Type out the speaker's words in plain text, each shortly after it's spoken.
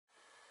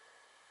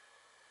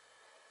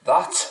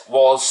That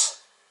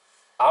was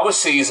our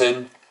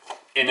season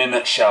in a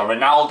nutshell.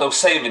 Ronaldo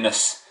saving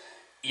us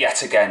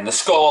yet again. The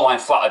scoreline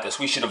flattered us.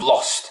 We should have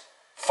lost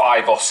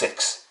 5 or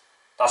 6.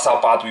 That's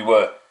how bad we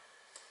were.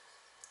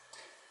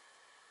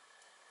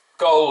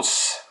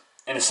 Goals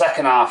in the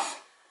second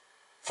half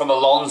from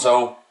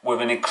Alonso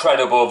with an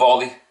incredible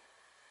volley.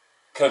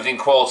 Curved in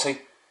quality.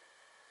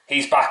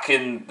 He's back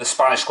in the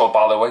Spanish squad,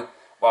 by the way,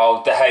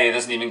 while De Gea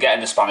doesn't even get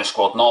in the Spanish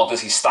squad, nor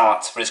does he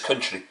start for his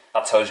country.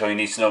 That tells you all you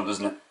need to know,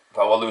 doesn't it?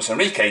 About what Luis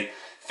Enrique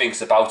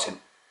thinks about him.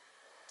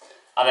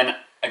 And then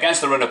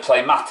against the run of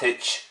play,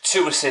 Matic,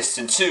 2 assists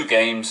in 2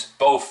 games,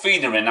 both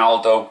feeding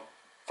Ronaldo.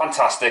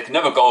 Fantastic,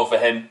 another goal for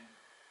him.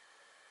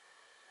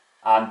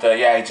 And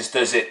yeah, he just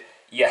does it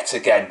yet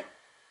again,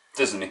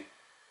 doesn't he?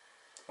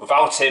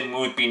 Without him,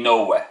 we would be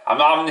nowhere. I'm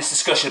not having this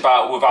discussion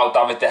about without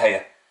David De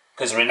Gea,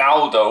 because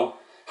Ronaldo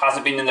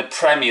hasn't been in the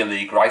Premier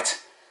League,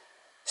 right,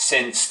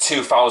 since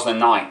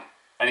 2009.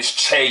 And it's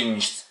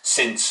changed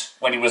since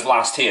when he was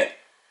last here.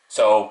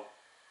 So,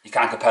 you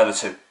can't compare the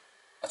two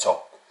at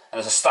all. And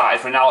as a start,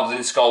 if Ronaldo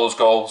didn't score those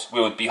goals,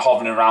 we would be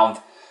hovering around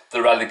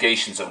the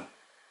relegation zone.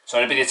 So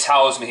when anybody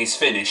tells me he's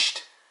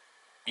finished,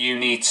 you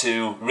need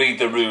to read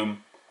the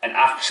room and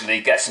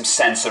actually get some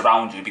sense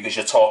around you, because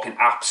you're talking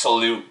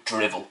absolute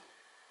drivel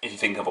if you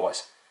think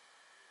otherwise.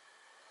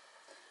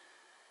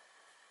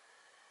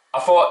 I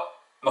thought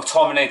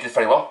McTominay did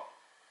very well.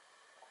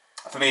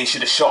 For me, he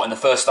should have shot in the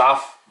first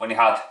half when he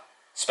had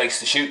space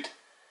to shoot,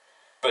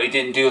 but he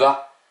didn't do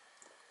that.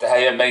 De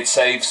Gea made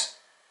saves.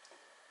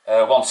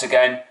 Once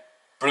again,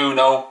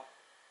 Bruno,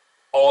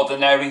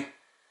 ordinary,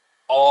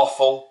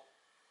 awful,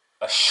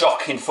 a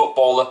shocking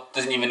footballer,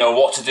 doesn't even know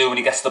what to do when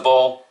he gets the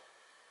ball.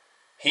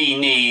 He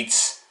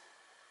needs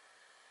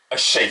a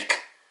shake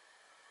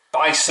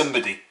by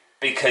somebody,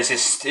 because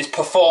his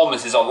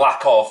performances or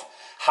lack of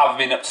haven't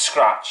been up to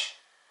scratch.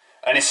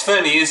 And it's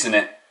funny, isn't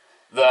it,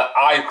 that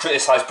I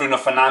criticised Bruno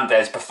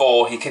Fernandes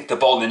before he kicked the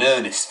ball in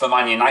earnest for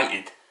Man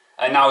United,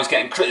 and now he's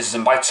getting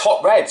criticism by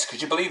top Reds.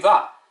 Could you believe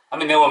that? I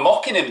mean, they were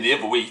mocking him the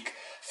other week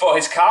for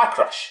his car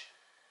crash.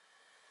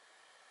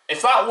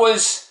 If that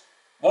was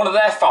one of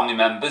their family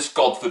members,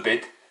 God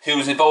forbid, who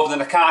was involved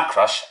in a car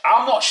crash,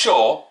 I'm not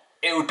sure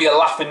it would be a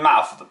laughing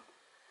matter for them.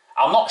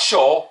 I'm not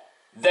sure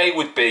they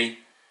would be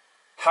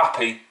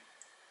happy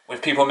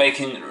with people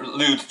making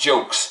lewd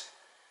jokes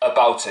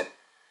about it.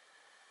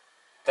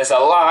 There's a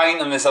line,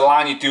 and there's a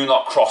line you do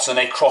not cross, and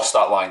they crossed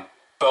that line.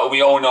 But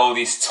we all know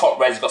these top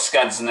Reds got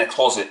skeletons in their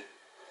closet,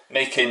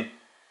 making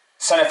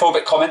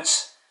xenophobic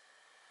comments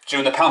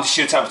during the penalty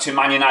shootout between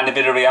Man United and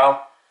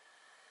Villarreal.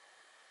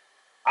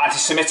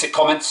 Anti-Semitic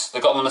comments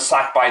that got them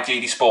sacked by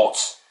GD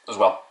Sports as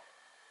well.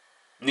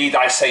 Need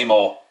I say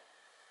more?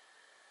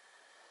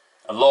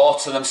 A law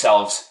to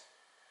themselves.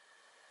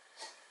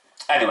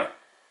 Anyway,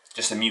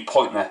 just a mute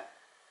point there.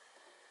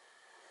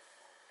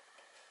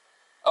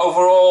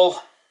 Overall,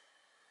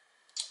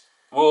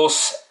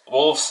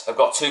 Wolves have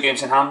got 2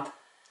 games in hand.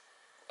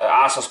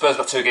 Arsenal Spurs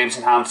got 2 games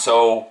in hand,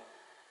 so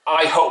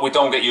I hope we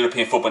don't get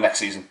European football next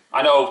season.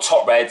 I know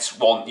top Reds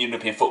want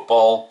European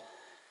football.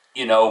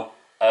 You know,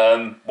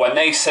 when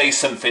they say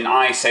something,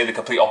 I say the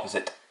complete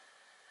opposite.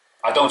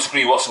 I don't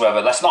agree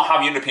whatsoever. Let's not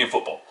have European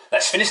football.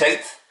 Let's finish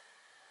 8th,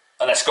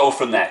 and let's go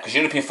from there, because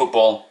European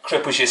football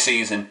cripples your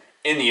season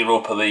in the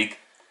Europa League,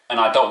 and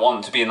I don't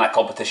want to be in that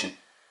competition.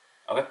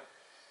 Okay?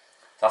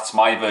 That's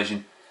my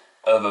version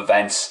of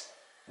events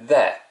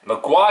there.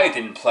 Maguire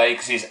didn't play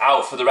because he's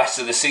out for the rest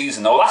of the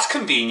season. Oh, that's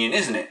convenient,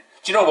 isn't it?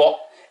 Do you know what?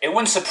 It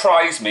wouldn't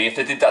surprise me if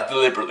they did that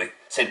deliberately.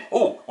 Saying,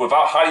 oh,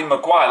 without Harry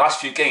Maguire last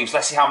few games,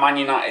 let's see how Man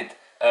United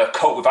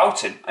cope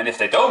without him. And if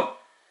they don't,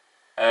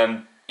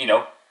 you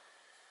know,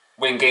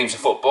 win games of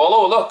football,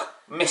 oh, look,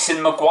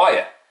 missing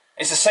Maguire.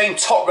 It's the same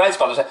top Reds,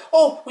 by the way.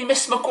 Oh, we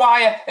missed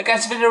Maguire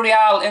against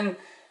Villarreal in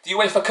the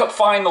UEFA Cup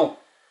final.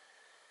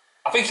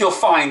 I think you'll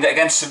find that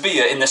against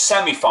Sevilla in the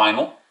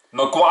semi-final,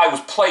 Maguire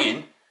was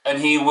playing and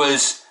he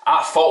was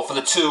at fault for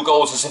the 2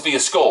 goals that Sevilla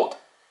scored.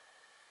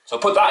 So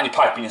put that in your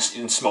pipe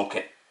and smoke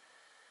it.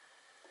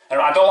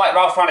 And I don't like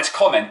Ralph Rangnick's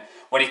comment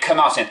when he came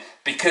out saying,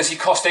 because he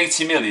cost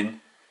 80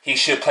 million, he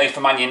should play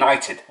for Man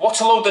United.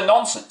 What a load of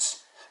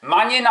nonsense.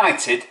 Man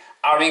United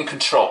are in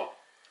control,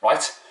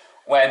 right?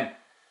 When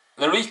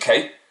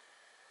Enrique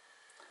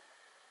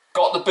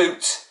got the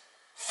boot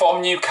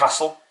from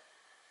Newcastle,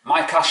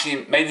 Mike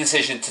Ashley made the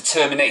decision to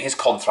terminate his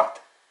contract,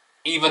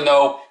 even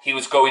though he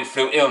was going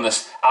through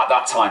illness at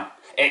that time.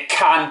 It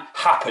can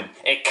happen.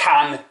 It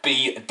can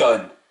be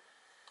done.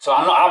 So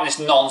I'm not having this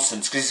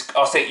nonsense because he's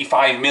cost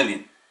 85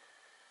 million.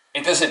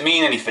 It doesn't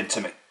mean anything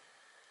to me.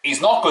 He's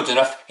not good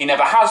enough. He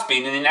never has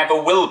been and he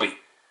never will be.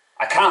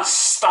 I can't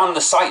stand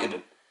the sight of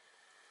him.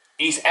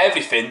 He's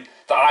everything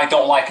that I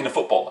don't like in a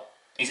footballer.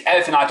 He's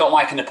everything I don't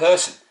like in a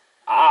person.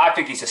 I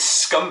think he's a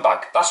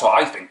scumbag. That's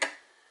what I think.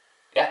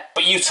 Yeah,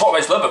 but you top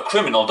Reds love a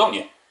criminal, don't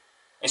you?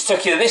 It's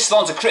took you this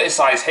long to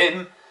criticise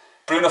him,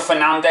 Bruno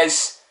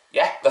Fernandes,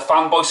 yeah, the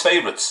fanboys'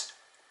 favourites.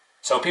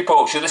 So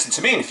people should listen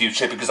to me in the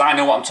future because I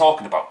know what I'm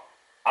talking about.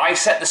 I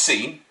set the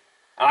scene,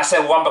 and I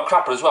said Wamba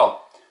Crapper as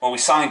well when we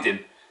signed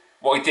him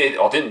what he did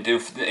or didn't do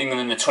for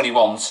England in the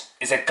 21s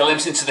is a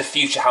glimpse into the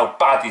future how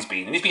bad he's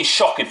been. And he's been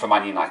shocking for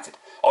Man United.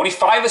 Only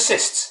 5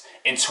 assists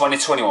in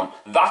 2021.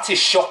 That is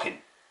shocking.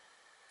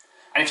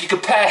 And if you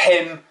compare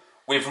him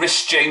with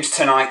Rhys James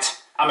tonight,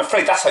 I'm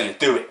afraid that's how you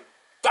do it.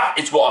 That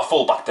is what a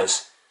fullback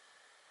does.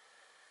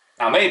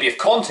 Now maybe if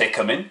Conte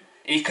come in,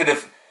 he could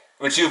have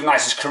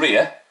rejuvenised his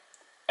career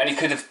and he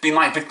could have been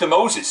like Victor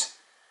Moses,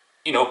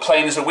 you know,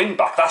 playing as a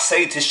wing-back. That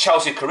saved his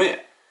Chelsea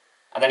career.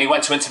 And then he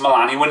went to Inter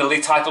Milan, he won a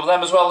league title with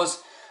them as well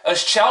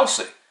as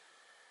Chelsea.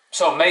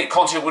 So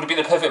Conte would have been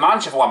the perfect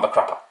manager for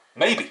Wan-Bissaka.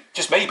 Maybe,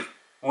 just maybe.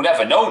 We'll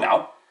never know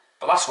now,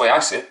 but that's the way I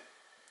see it.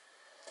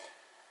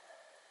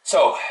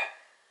 So,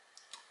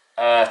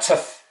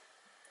 tough,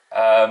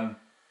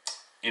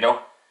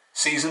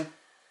 season.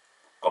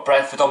 Got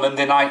Brentford on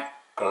Monday night,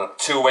 got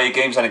 2 away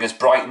games and against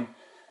Brighton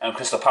and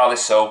Crystal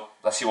Palace, so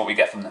let's see what we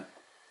get from them.